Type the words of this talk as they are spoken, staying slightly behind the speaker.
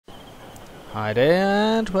Hi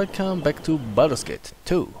there and welcome back to Baldur's Gate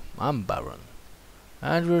 2. I'm Baron.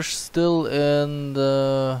 And we're still in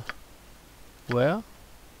the... where?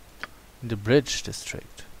 In the Bridge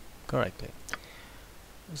District. Correctly.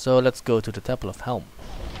 So let's go to the Temple of Helm.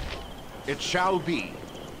 It shall be.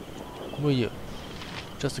 Who are you?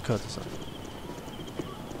 Just a courtesan.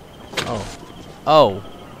 Oh. Oh!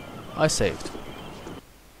 I saved.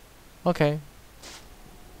 Okay.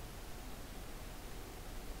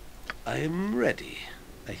 I am ready,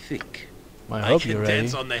 I think. I I hope can you're ready.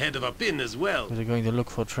 dance on the head of a pin as well. We're going to look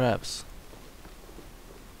for traps.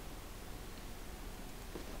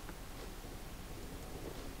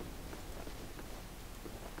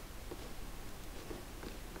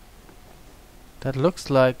 That looks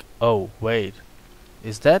like... oh, wait.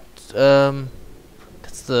 Is that...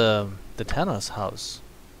 that's the Tanner's house.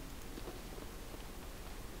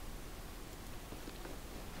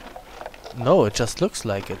 No, it just looks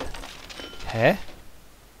like it. Huh?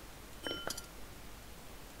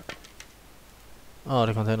 Oh,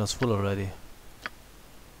 the container's full already.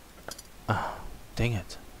 Ah, dang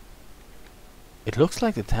it. It looks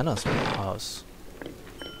like the Tanner's house.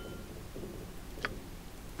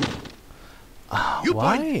 Ah, You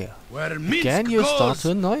why? point where Minsk Again, you start goes,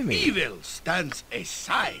 to annoy me. evil stands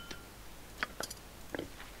aside.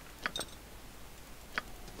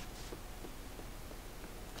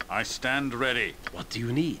 I stand ready. What do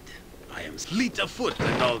you need? I am fleet of foot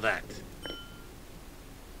and all that.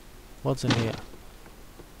 What's in here?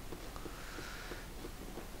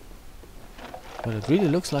 But it really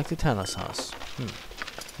looks like the Tanner's house.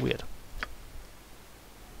 Weird.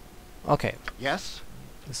 Okay, Yes?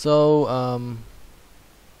 so,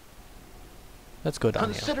 let's go down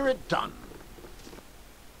here. Consider it done.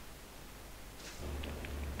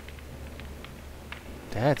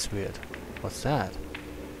 That's weird. What's that?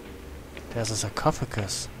 There's a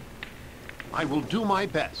sarcophagus. I will do my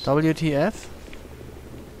best. WTF?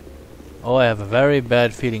 Oh, I have a very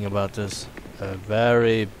bad feeling about this. A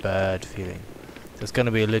very bad feeling. There's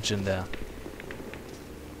gonna be a lich in there.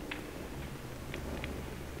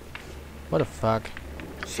 What the fuck?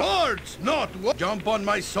 Swords, not jump on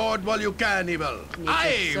my sword while you can, evil.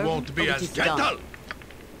 I won't be as gentle.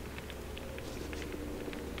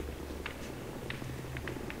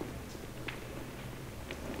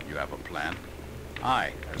 You have a plan?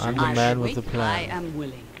 Aye, as I'm you the wish. man with the I plan. am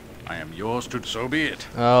willing. I am yours to so be it.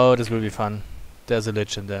 Oh, this will be fun. There's a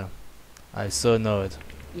lich in there. I so know it.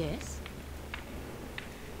 Yes.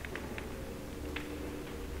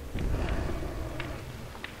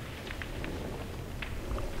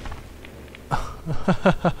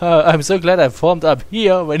 I'm so glad I formed up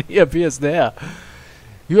here when he appears there.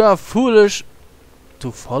 You are foolish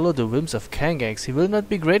to follow the whims of Kangax. He will not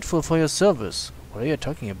be grateful for your service. What are you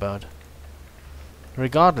talking about?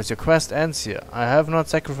 Regardless, your quest ends here. I have not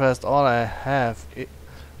sacrificed all I have.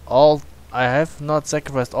 I have not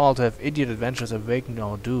sacrificed all to have idiot adventurers awaken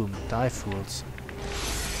our doom. Die, fools.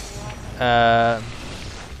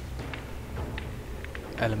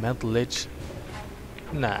 Elemental Lich.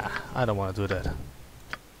 Nah, I don't want to do that.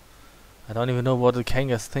 I don't even know what the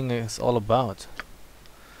Kangas thing is all about.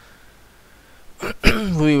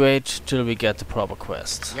 We wait till we get the proper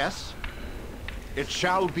quest. Yes? It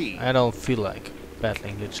shall be. I don't feel like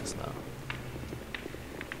battling liches now.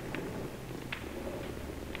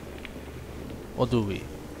 Or do we?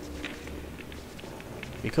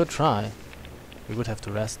 We could try. We would have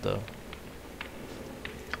to rest though.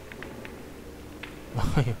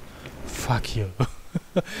 Fuck you.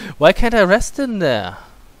 Why can't I rest in there?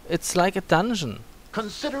 It's like a dungeon.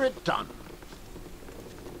 Consider it done.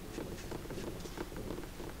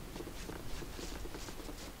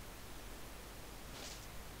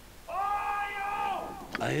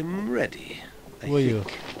 I am ready, I Who are you?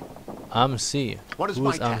 think. MC. What is Who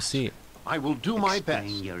my is task? MC? I will do my best.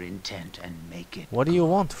 Explain your intent and make it. What do you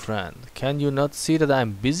want, friend? Can you not see that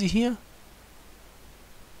I'm busy here?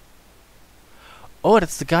 Oh,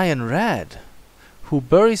 that's the guy in red, who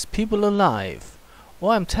buries people alive. Oh,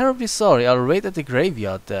 I'm terribly sorry. I'll wait at the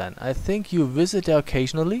graveyard then. I think you visit there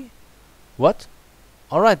occasionally? What?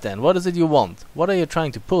 Alright then, what is it you want? What are you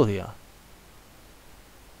trying to pull here?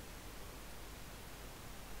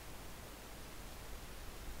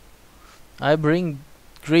 I bring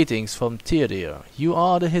greetings from Tyrdir. You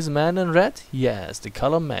are his man in red? Yes, the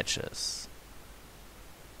color matches.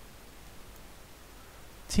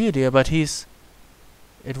 Tyrdir, but he's...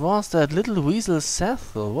 It was that little weasel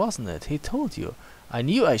Sethel, wasn't it? He told you. I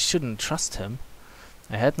knew I shouldn't trust him.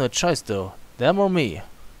 I had no choice though. Them or me.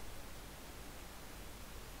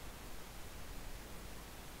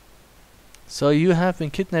 So you have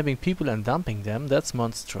been kidnapping people and dumping them? That's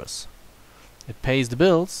monstrous. It pays the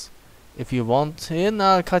bills. If you want in,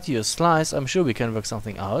 I'll cut you a slice. I'm sure we can work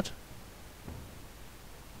something out.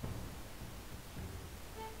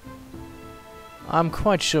 I'm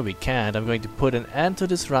quite sure we can. I'm going to put an end to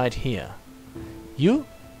this right here. You?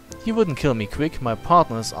 You wouldn't kill me quick. My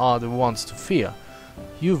partners are the ones to fear.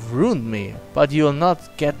 You've ruined me, but you'll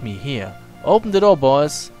not get me here. Open the door,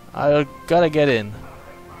 boys. I gotta get in.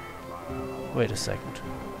 Wait a second.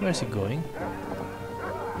 Where is he going?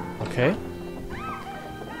 Okay.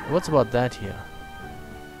 What's about that here?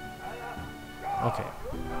 Okay.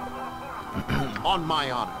 On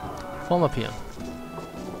my honor. Form up here.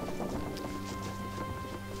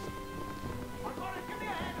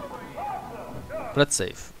 Let's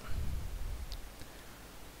save.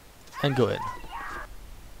 And go in.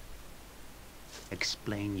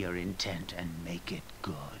 Explain your intent and make it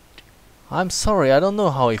good. I'm sorry, I don't know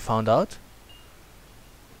how he found out.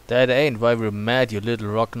 That ain't why we're mad, you little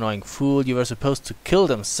rock-gnawing fool. You were supposed to kill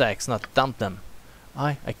them sacks, not dump them.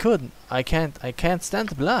 I couldn't. I can't stand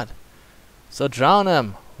the blood. So drown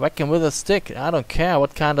them. Whack him with a stick. I don't care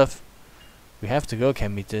what kind of... We have to go,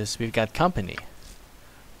 Camitus. We've got company.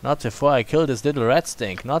 Not before I kill this little rat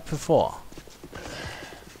stink. Not before.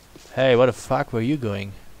 Hey, what the fuck were you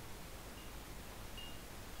going?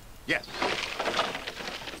 Yes.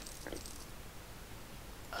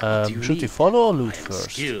 Should we follow or loot I am first?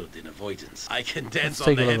 skilled in avoidance. I can dance Let's on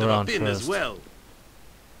take the a look head of a around pin as first. well.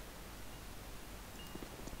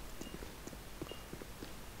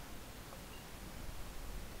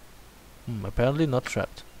 Apparently not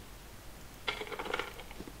trapped.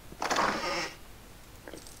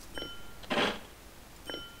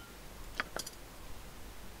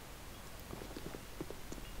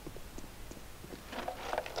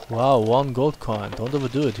 Wow, 1 gold coin. Don't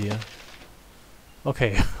overdo it here.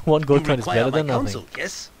 Okay, 1 gold coin is require better than my nothing. counsel,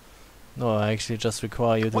 yes? No, I actually just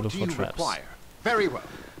require you to What look do for you traps. require? Very well.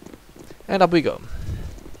 And up we go.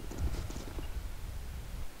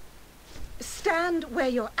 Stand where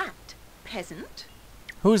you're at, peasant.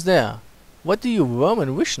 Who's there? What do you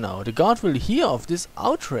vermin wish now? The guard will hear of this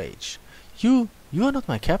outrage. You are not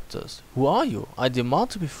my captors. Who are you? I demand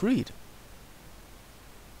to be freed.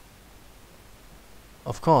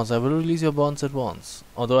 Of course, I will release your bonds at once,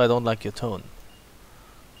 although I don't like your tone.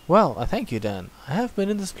 Well, I thank you then. I have been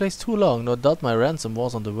in this place too long, no doubt my ransom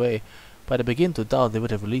was on the way, but I begin to doubt they would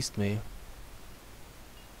have released me.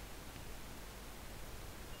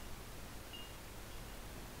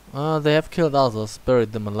 They have killed others,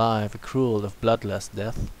 buried them alive, a cruel if bloodless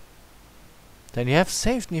death. Then you have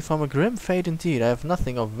saved me from a grim fate indeed. I have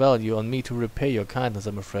nothing of value on me to repay your kindness,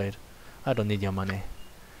 I'm afraid. I don't need your money.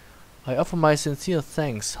 I offer my sincere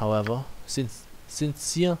thanks, however.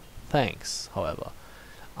 Sincere thanks, however.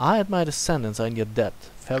 I and my descendants are in your debt.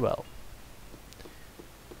 Farewell.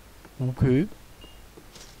 Okay.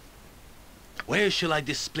 Where shall I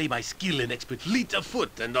display my skill and expert fleet of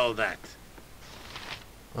foot and all that?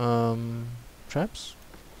 Traps?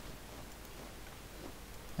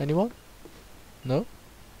 Anyone? No?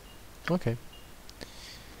 Okay.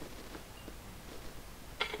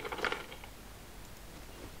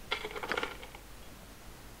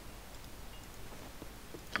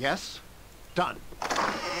 Yes. Done.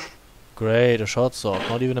 Great, a short sword,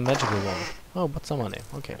 not even a magical one. Oh, but some money,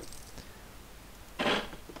 okay.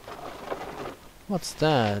 What's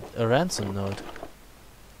that? A ransom note.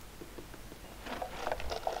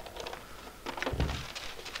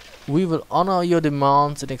 We will honor your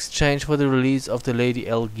demands in exchange for the release of the Lady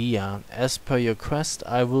Elgia. As per your quest,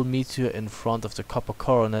 I will meet you in front of the Copper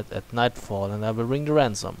Coronet at nightfall and I will ring the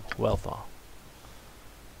ransom. Welfare.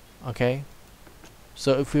 Okay.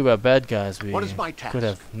 So if we were bad guys, we What is my task? could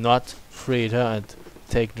have not freed her and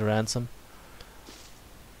taken the ransom.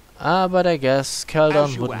 But I guess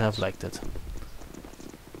Keldon you wouldn't have asked. liked it.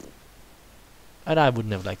 And I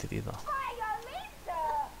wouldn't have liked it either.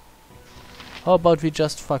 How about we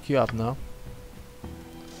just fuck you up now?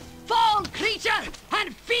 Fall, creature,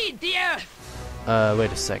 and feed the earth!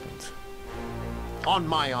 Wait a second. On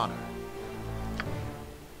my honor.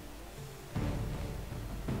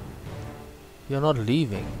 You're not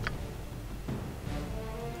leaving.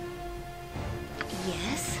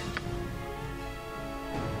 Yes?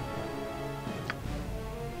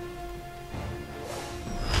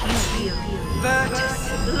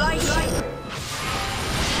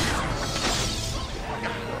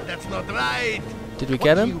 That's not right. Did we What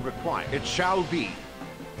get do him? you require? It shall be.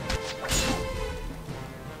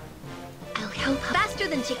 I'll help faster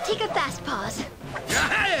than Chick Chick Fast Paws.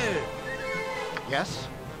 Yes.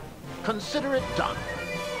 Consider it done.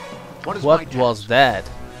 What is my What task? was that?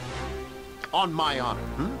 On my honor.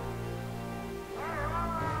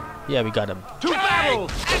 Yeah, we got him. To battle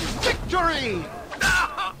and victory!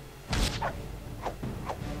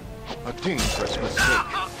 A dangerous mistake.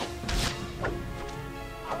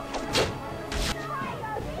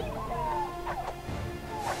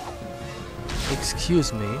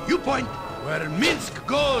 Excuse me. You point where Minsk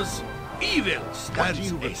goes. Evil stands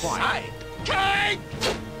you require? aside. Kang!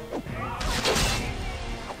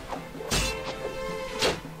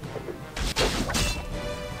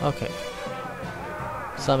 Okay.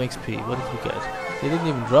 Some XP. What did we get? They didn't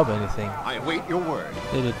even drop anything. I await your word.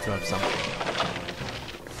 They did drop something.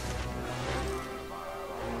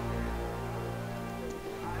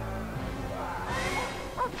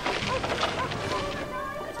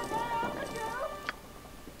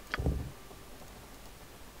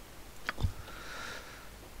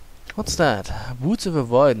 What's that? Boots of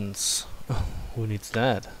avoidance. Who needs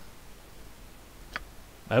that?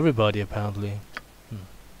 Everybody, apparently.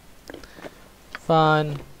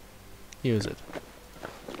 Fine. Use it.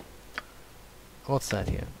 What's that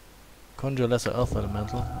here? Conjure lesser earth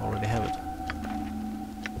elemental. Already have it.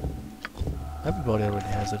 Everybody already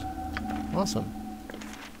has it. Awesome.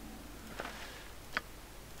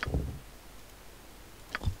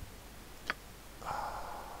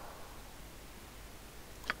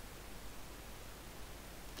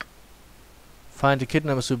 Find the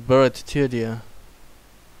kidnappers who buried Tyrdia.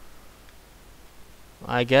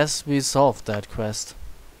 I guess we solved that quest.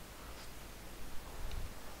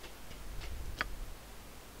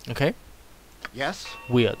 Okay. Yes?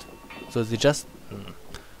 Weird. So they just...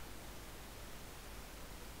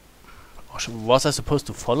 Was I supposed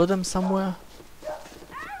to follow them somewhere?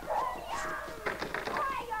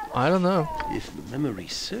 I don't know. If memory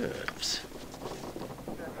serves.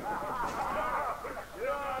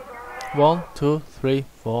 1, 2, 3,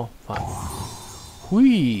 4, 5.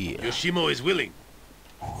 Whee! Yoshimo is willing.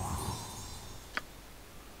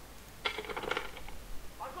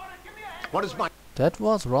 What is my... That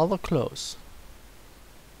was rather close.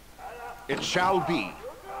 It shall be.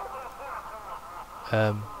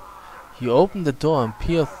 You open the door and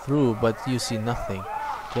peer through, but you see nothing.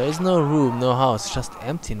 There is no room, no house, just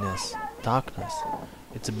emptiness, darkness.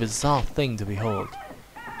 It's a bizarre thing to behold.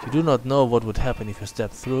 You do not know what would happen if you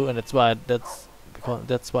step through, and that's why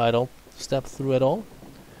I don't step through at all.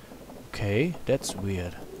 Okay, that's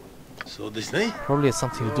weird. So this night? Probably has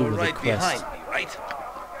something to do with the right quest. behind me, right?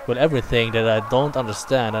 Well, everything that I don't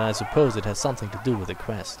understand, and I suppose it has something to do with the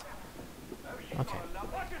quest. Okay.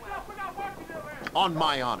 On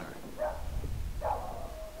my honor.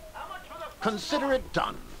 Consider it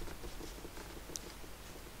done.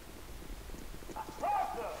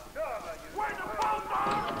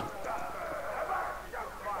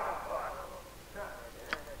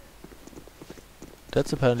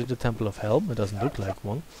 That's apparently the Temple of Helm. It doesn't look like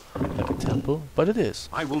one, like a temple, but it is.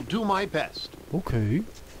 I will do my best. Okay.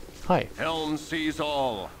 Hi. Helm sees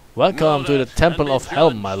all. Welcome Know to the that Temple and of be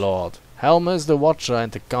Helm, judged. my lord. Helm is the watcher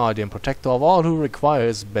and the guardian, protector of all who require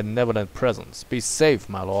his benevolent presence. Be safe,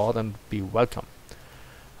 my lord, and be welcome.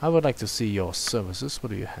 I would like to see your services.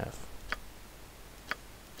 What do you have?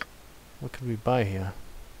 What can we buy here?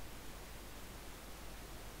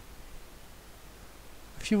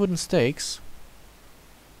 A few wooden stakes.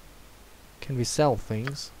 Can we sell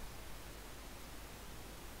things?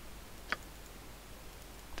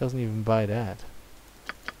 Doesn't even buy that.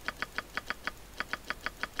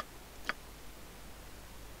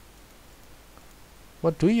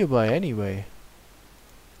 What do you buy anyway?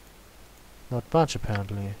 Not much,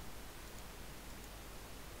 apparently.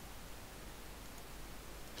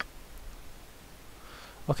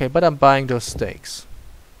 Okay, but I'm buying those steaks.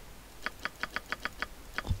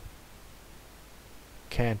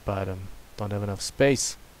 Can't buy them. Don't have enough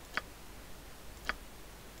space.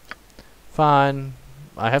 Fine.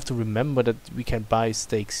 I have to remember that we can buy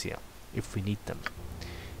steaks here if we need them.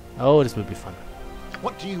 Oh, this will be fun.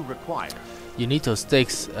 What do you require? You need those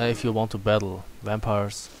steaks if you want to battle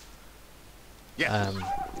vampires. Yes.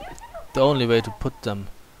 The only way to put them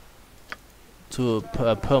to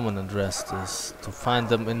a permanent rest is to find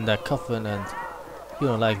them in their coffin and, you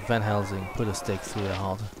know, like Van Helsing, put a stake through their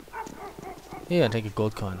heart. Here, take a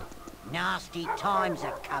gold coin. Nasty times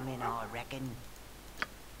are coming, I reckon.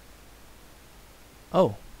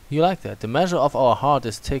 Oh, you like that? The measure of our heart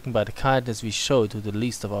is taken by the kindness we show to the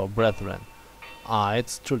least of our brethren. Ah,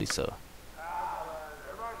 it's truly so.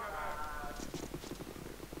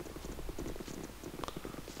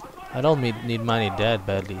 I don't need money that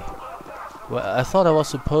badly. Well, I thought I was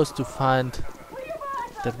supposed to find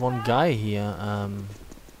that one guy here.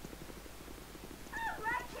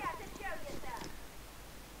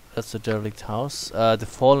 That's the derelict house. The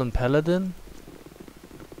fallen paladin.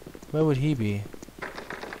 Where would he be?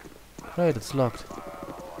 Right, it's locked.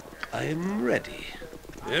 I'm ready.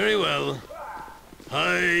 Very well.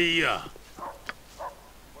 Hiya!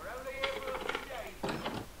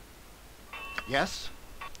 Yes?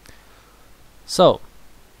 So,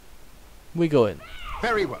 we go in.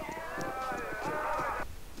 Very well.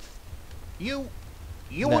 You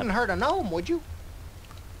No. wouldn't hurt a gnome, would you?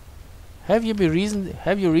 Have you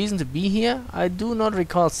reason to be here? I do not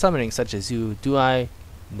recall summoning such as you. Do I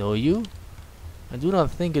know you? I do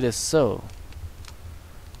not think it is so.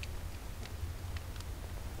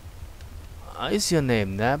 Is your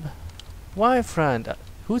name Neb? Why, friend?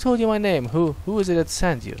 Who told you my name? Who is it that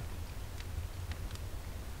sent you?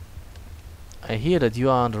 I hear that you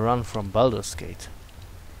are on the run from Baldur's Gate.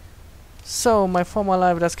 So, my former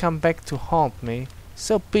life does come back to haunt me.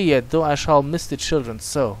 So be it, though I shall miss the children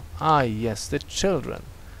so. Ah, yes, the children.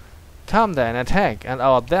 Come then, attack, and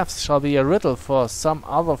our deaths shall be a riddle for some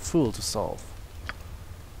other fool to solve.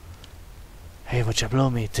 Hey, would you blow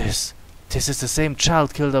me? This is the same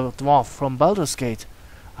child killed a dwarf from Baldur's Gate.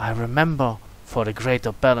 I remember. For the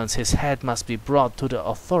greater balance, his head must be brought to the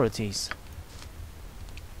authorities.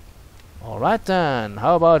 Alright then,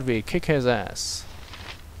 how about we kick his ass?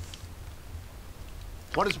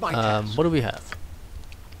 What is my task? What do we have?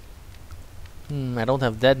 I don't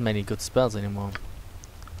have that many good spells anymore.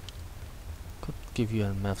 Could give you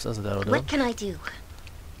a maths as a though. What can I do?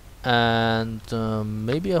 And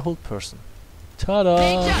maybe a hold person. Ta-da!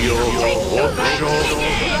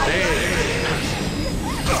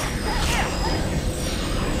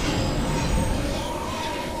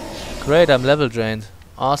 Great, I'm level drained.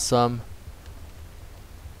 Awesome.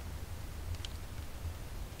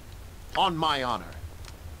 On my honor.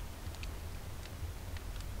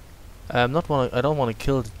 I don't want to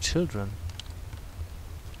kill the children.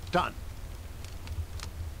 Done.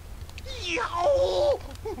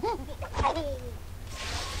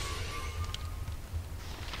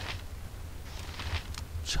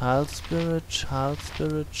 Child spirit, child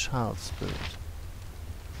spirit, child spirit.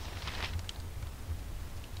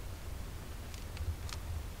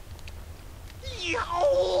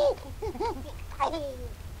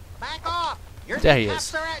 Back off! Your There he chaps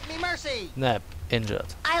is. are at me mercy. Neb,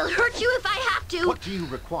 injured. I'll hurt you if I have to. What do you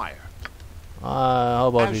require? How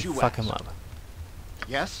about As we you fuck him asked. up?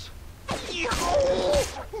 Yes?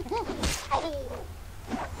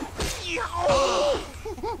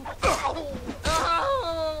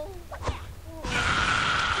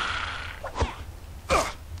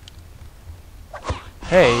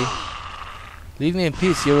 Hey, leave me in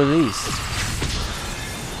peace, you're released.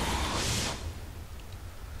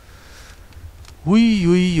 Wee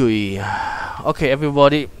wee wee. Okay,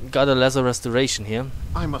 everybody got a lesser restoration here.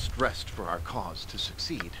 I must rest for our cause to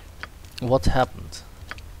succeed. What happened?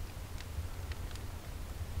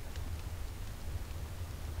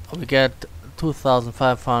 We get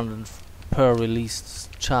 2,500 per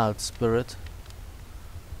released child spirit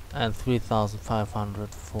and 3,500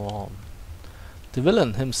 for the villain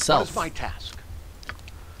What himself. is my task?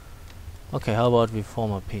 Okay, how about we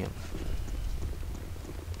form a PM?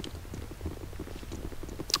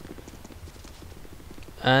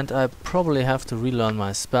 And I probably have to relearn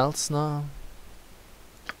my spells now.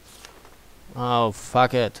 Oh,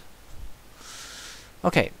 fuck it.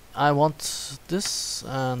 Okay, I want this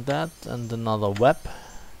and that and another web.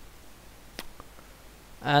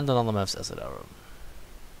 And another maths asset arrow.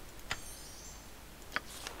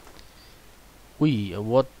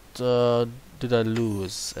 What did I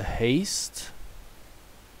lose? A haste?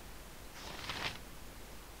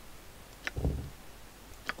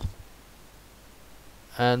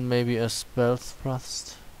 And maybe a spell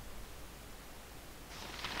thrust.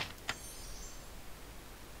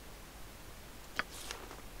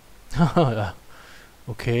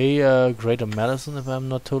 Okay, greater medicine if I'm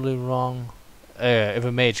not totally wrong. If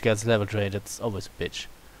a mage gets level drained, it's always a bitch.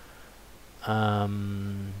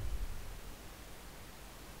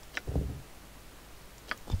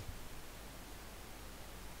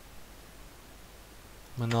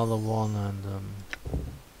 Another one and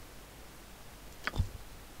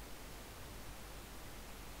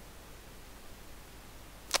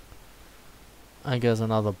I guess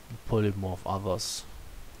another polymorph others.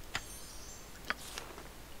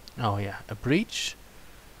 Oh yeah, a breach.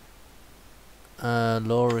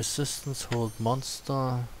 Lower resistance, hold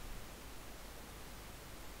monster.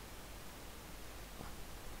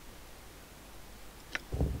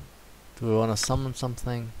 Do we wanna summon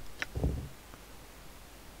something?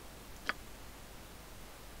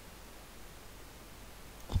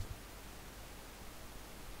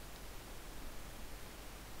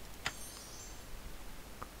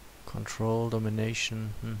 Control,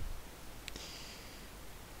 domination.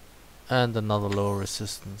 And another low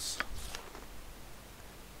resistance.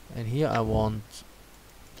 And here I want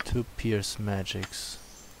 2 pierce magics.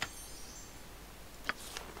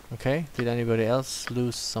 Okay, did anybody else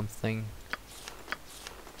lose something?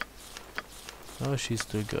 No, she's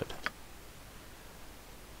still good.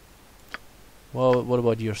 Well, what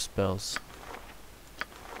about your spells?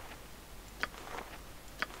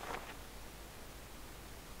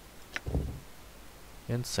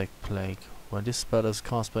 Insect plague. When this spell is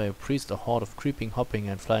cast by a priest, a horde of creeping, hopping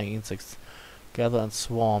and flying insects gather and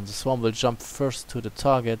swarm. The swarm will jump first to the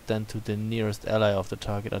target, then to the nearest ally of the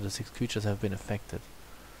target until 6 creatures have been affected.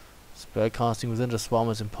 Spell casting within the swarm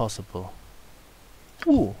is impossible.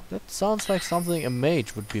 Ooh, that sounds like something a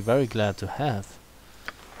mage would be very glad to have.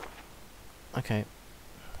 Okay.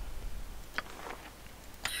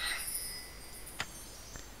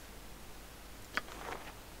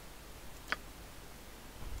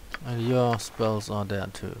 And your spells are there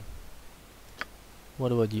too.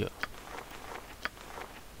 What about you?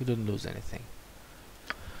 You didn't lose anything.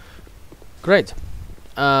 Great.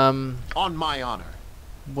 On my honor.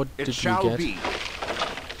 What It did shall we get? be.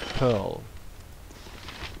 Pearl.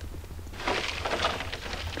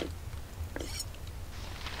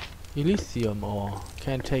 Elysium ore.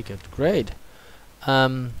 Can't take it. Great.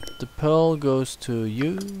 The pearl goes to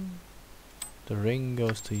you. The ring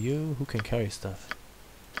goes to you. Who can carry stuff?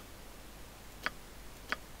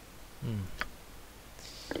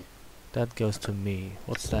 That goes to me.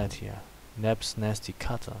 What's that here? Neb's nasty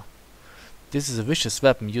cutter. This is a vicious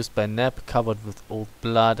weapon used by Neb, covered with old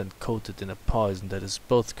blood and coated in a poison that is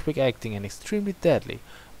both quick-acting and extremely deadly.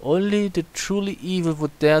 Only the truly evil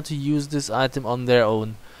would dare to use this item on their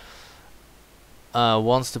own.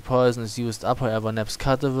 Once the poison is used up, however, Neb's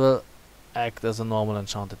cutter will act as a normal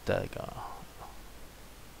enchanted dagger.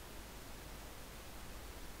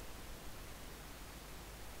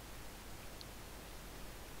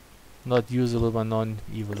 Not usable by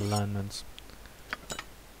non-evil alignments.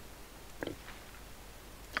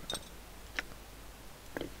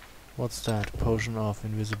 What's that? Potion of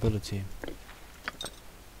invisibility.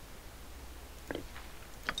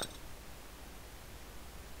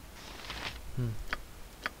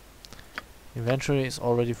 Inventory is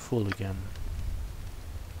already full again.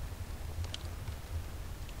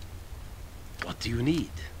 What do you need?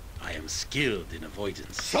 I am skilled in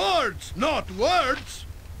avoidance. Swords, not words!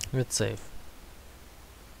 Let's save.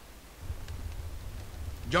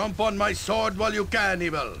 Jump on my sword while you can,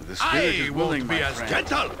 evil. The spirit is willing, won't be my as friend.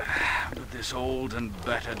 gentle. But this old and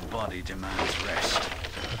battered body demands rest.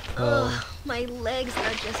 Ugh, my legs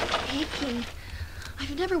are just aching.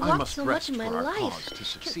 I've never I walked must so rest much in my for our life. cause to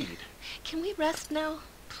succeed. Can we rest now,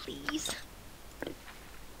 please?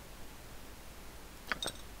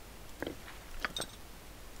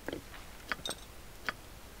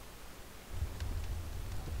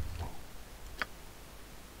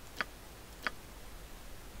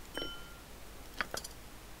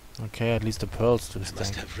 Okay, at least the pearls do I must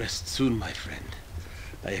stank. have rest soon, my friend.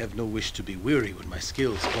 I have no wish to be weary when my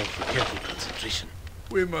skills call for careful concentration.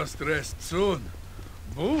 We must rest soon.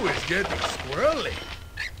 Boo is getting squirrely.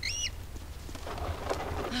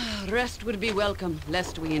 Rest would be welcome,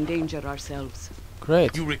 lest we endanger ourselves.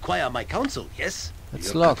 Great. You require my counsel, yes?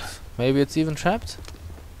 It's Your locked. Maybe it's even trapped?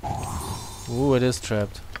 Ooh, it is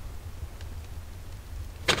trapped.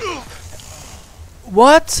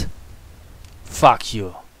 What? Fuck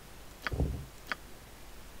you.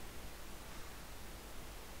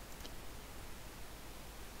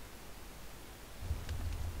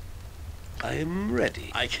 I am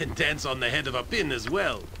ready. I can dance on the head of a pin as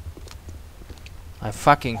well. I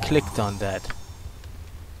fucking clicked on that.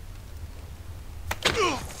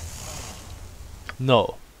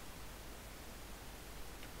 No.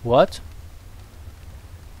 What?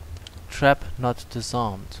 Trap not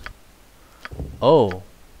disarmed. Oh.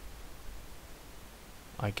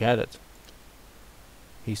 I get it.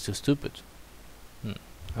 He's too stupid.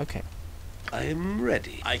 Okay. I am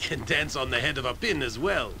ready. I can dance on the head of a pin as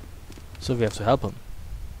well. So we have to help him.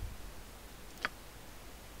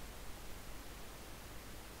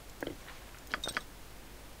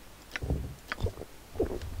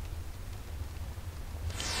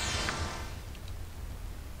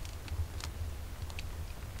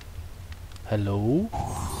 Hello?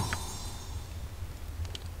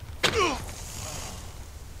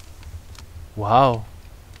 Wow.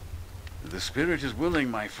 The spirit is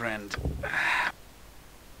willing, my friend.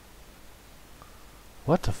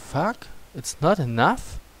 What the fuck? It's not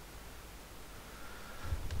enough?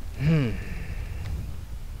 He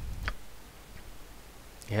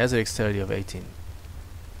has a dexterity of 18.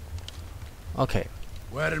 Okay.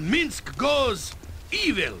 Where Minsk goes,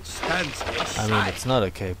 Evil stands I mean, it's not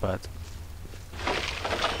okay, but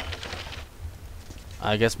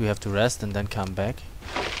I guess we have to rest and then come back.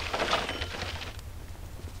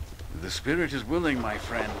 The spirit is willing, my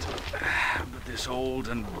friend, but this old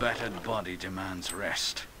and battered body demands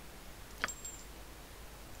rest.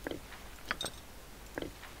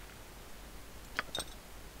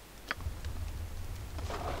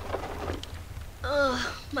 Ugh,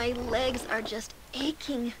 my legs are just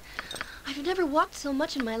aching. I've never walked so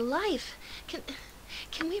much in my life.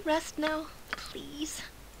 Can we rest now, please?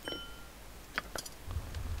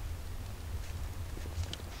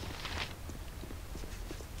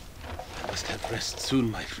 I must have rest soon,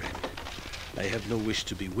 my friend. I have no wish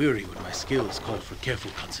to be weary when my skills call for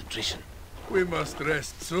careful concentration. We must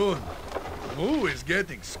rest soon. Moo is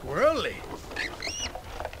getting squirrely.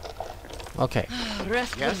 Okay,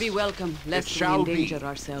 Rest would be welcome, lest we shall be. endanger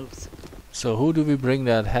ourselves. so who do we bring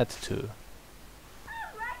that hat to?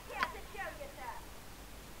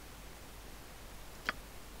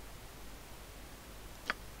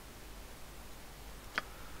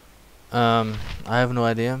 I have no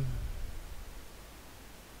idea.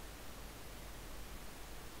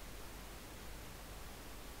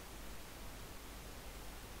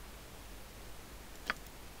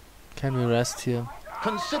 Can we rest here?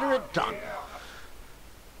 Consider it done.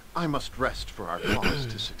 I must rest for our cause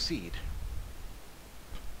to succeed.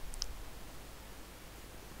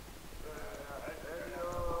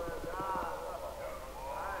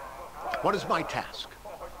 What is my task?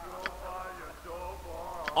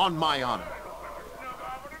 On my honor.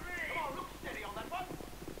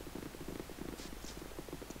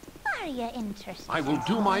 Are you interested? I will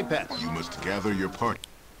do my best. You must gather your party.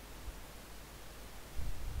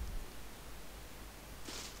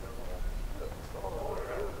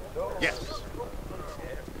 Yes.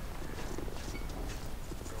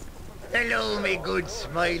 Hello, me good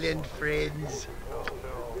smiling friends.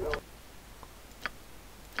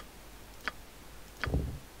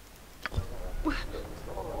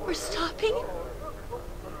 We're stopping?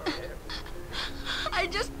 I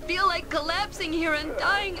just feel like collapsing here and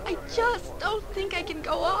dying. I just don't think I can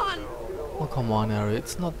go on. Oh, come on, Harry,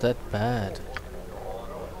 it's not that bad.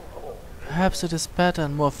 Perhaps it is better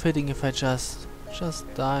and more fitting if I just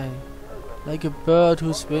die. Like a bird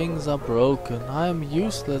whose wings are broken. I am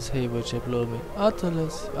useless, Heberjablomi.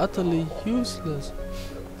 Utterly useless.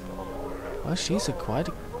 Well, she's quite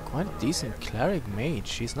a decent cleric mage.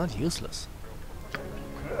 She's not useless.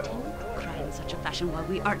 Continue to cry in such a fashion while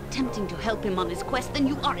we are attempting to help him on his quest, then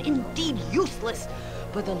you are indeed useless.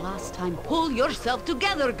 For the last time, pull yourself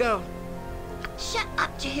together, girl. Shut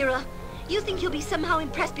up, Jahira. You think he'll be somehow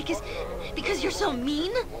impressed because you're so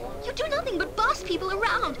mean? You do nothing but boss people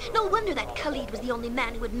around. No wonder that Khalid was the only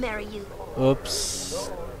man who would marry you. Oops.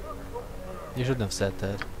 You shouldn't have said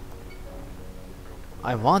that.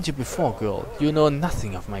 I warned you before, girl. You know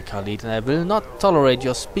nothing of my Khalid, and I will not tolerate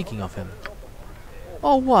your speaking of him.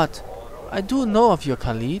 Oh, what? I do know of your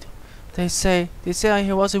Khalid. They say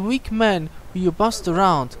he was a weak man who you bossed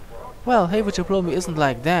around. Well, Heberjablomi isn't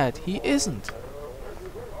like that. He isn't.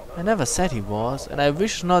 I never said he was, and I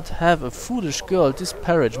wish not have a foolish girl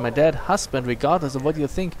disparage my dead husband regardless of what you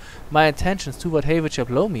think my intentions toward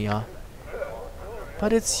Heberjablomi are.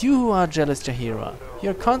 But it's you who are jealous, Jahira.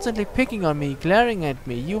 You're constantly picking on me, glaring at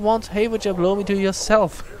me. You want Heberjablomi to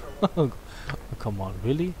yourself. Oh, come on,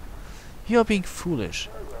 really? You're being foolish.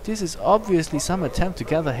 This is obviously some attempt to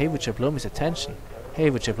gather Heberjablomi's attention.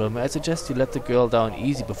 Heberjablomi, I suggest you let the girl down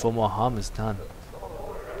easy before more harm is done.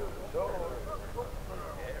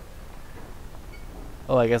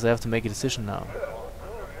 Oh, I guess I have to make a decision now.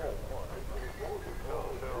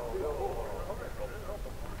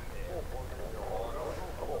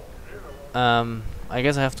 I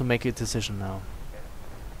guess I have to make a decision now.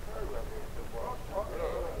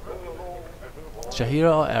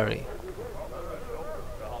 Jahira or Ari?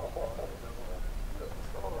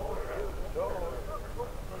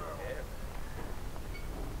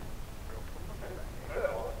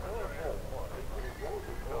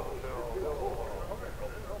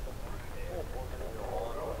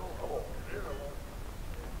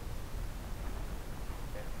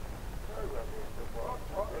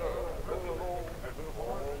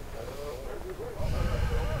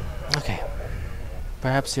 Okay.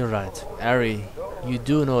 Perhaps you're right. Ari, you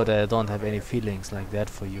do know that I don't have any feelings like that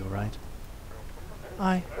for you, right?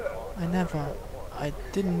 I never... I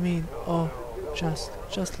didn't mean... Oh,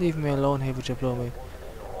 just leave me alone, Heberjablomi.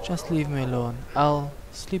 Just leave me alone. I'll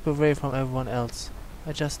sleep away from everyone else.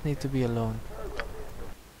 I just need to be alone.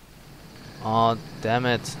 Oh, damn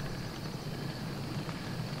it.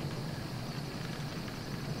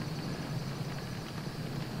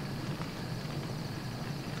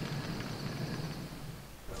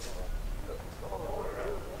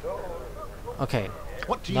 Okay,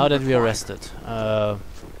 What do you now that we are require? rested,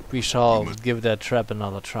 we shall give that trap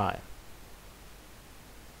another try.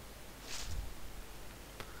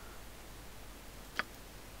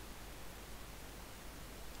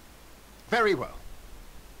 Very well.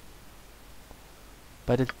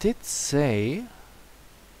 But it did say...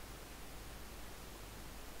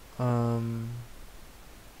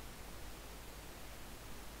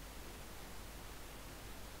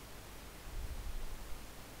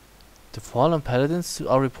 the fallen paladins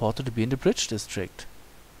are reported to be in the bridge district.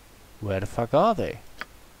 Where the fuck are they?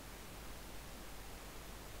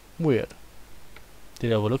 Weird.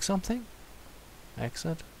 Did I overlook something?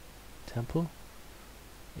 Exit? Temple?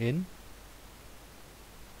 Inn?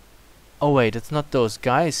 Oh wait, it's not those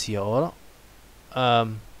guys here, or?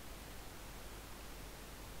 Oh,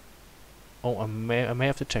 I may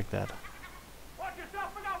have to check that.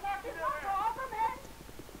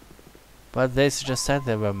 But they just said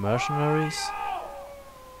they were mercenaries.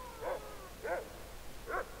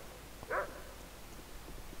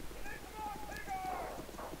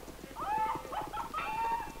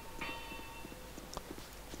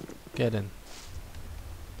 Get in.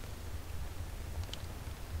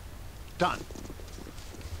 Done.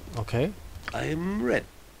 Okay. I'm ready.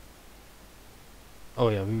 Oh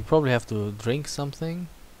yeah, we probably have to drink something.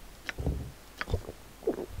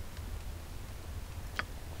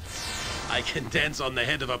 I can dance on the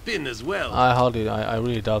head of a pin as well. I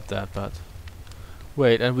really doubt that, but...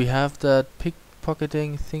 Wait, and we have that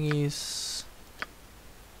pickpocketing thingies...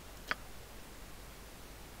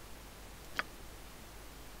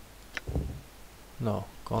 No,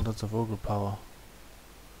 gauntlets of ogre power.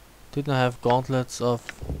 Didn't I have gauntlets of...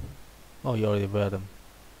 Oh, you already wear them.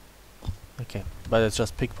 Okay, but it's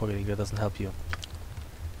just pickpocketing, that doesn't help you.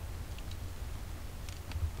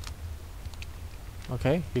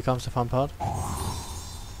 Okay, here comes the fun part.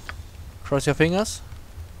 Cross your fingers.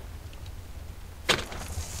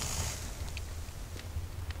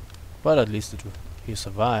 But at least he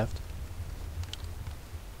survived.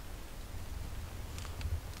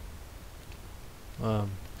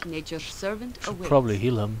 Nature's servant Should awaits. probably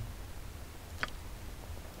heal him.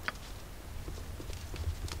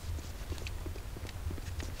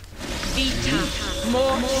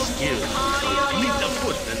 More skills. Fleet of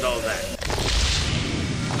foot and all that.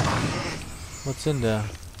 What's in there?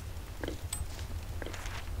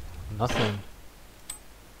 Nothing.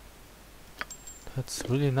 That's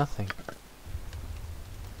really nothing.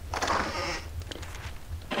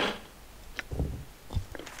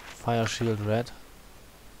 Fire shield red.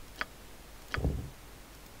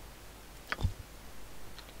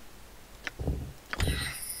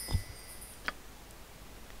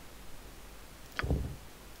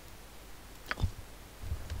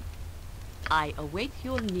 I await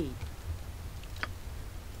your need.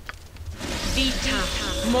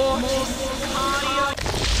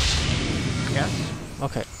 Yes?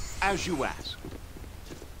 Okay. As you ask.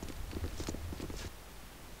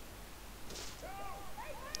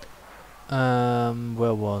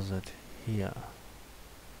 Where was it? Here.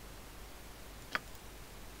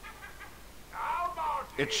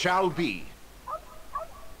 It shall be.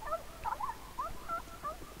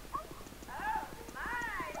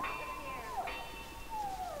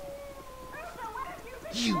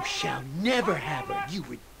 You shall never have her, you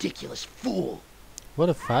ridiculous fool. What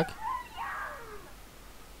the fuck?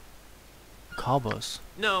 Cowboys.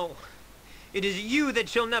 No, it is you that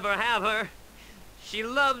shall never have her. She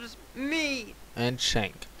loves me. And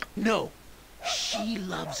Shank. No, she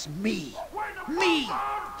loves me. Me!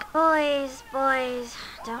 Boys,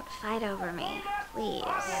 don't fight over me, please.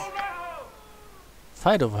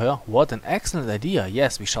 Fight over her? What an excellent idea.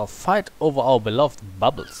 Yes, we shall fight over our beloved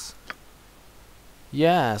Bubbles.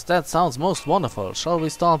 Yes, that sounds most wonderful. Shall we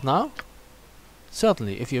start now?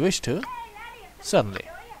 Certainly, if you wish to. Certainly.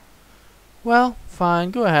 Well,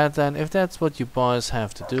 fine, go ahead then, if that's what you boys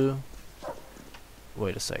have to do.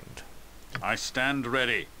 Wait a second. I stand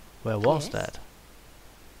ready. Where was that?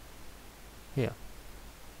 Here.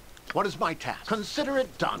 What is my task? Consider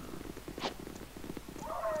it done.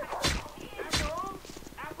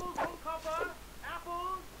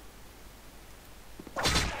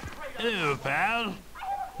 Hello, pal.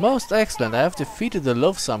 Most excellent, I have defeated the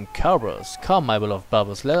loathsome cowboys. Come, my beloved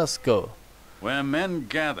Bubbles, let us go. Where men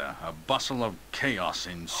gather, a bustle of chaos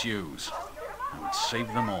ensues. I would save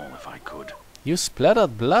them all if I could. You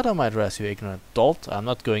splattered blood on my dress, you ignorant dolt. I'm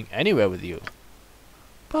not going anywhere with you.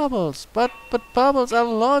 Bubbles, but Bubbles, I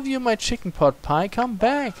love you, my chicken pot pie. Come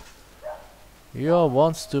back. You're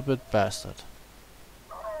one stupid bastard.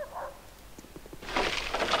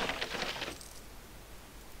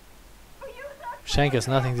 Shank has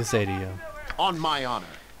nothing to say to you. On my honor.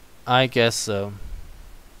 I guess so.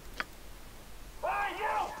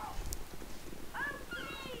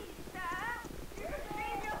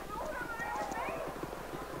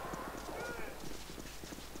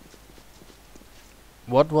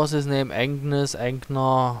 What was his name? Agnes?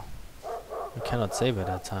 Agnar? I cannot save it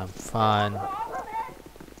that time. Fine.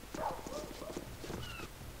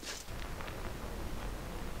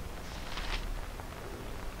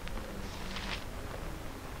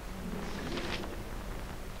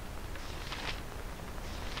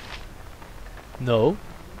 No.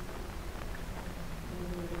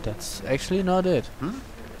 That's actually not it.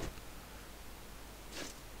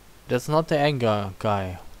 That's not the anger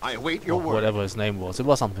guy. I await your Or word. whatever his name was. It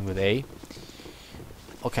was something with A.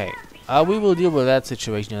 Okay. We will deal with that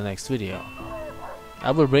situation in the next video. I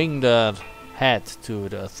will bring the head to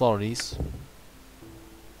the authorities.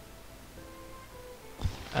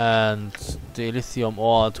 And the lithium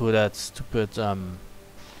ore to that stupid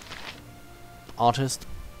artist.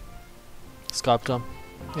 Sculptor.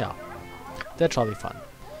 Yeah. That shall be fun.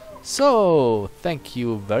 So, thank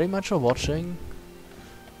you very much for watching.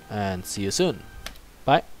 And see you soon.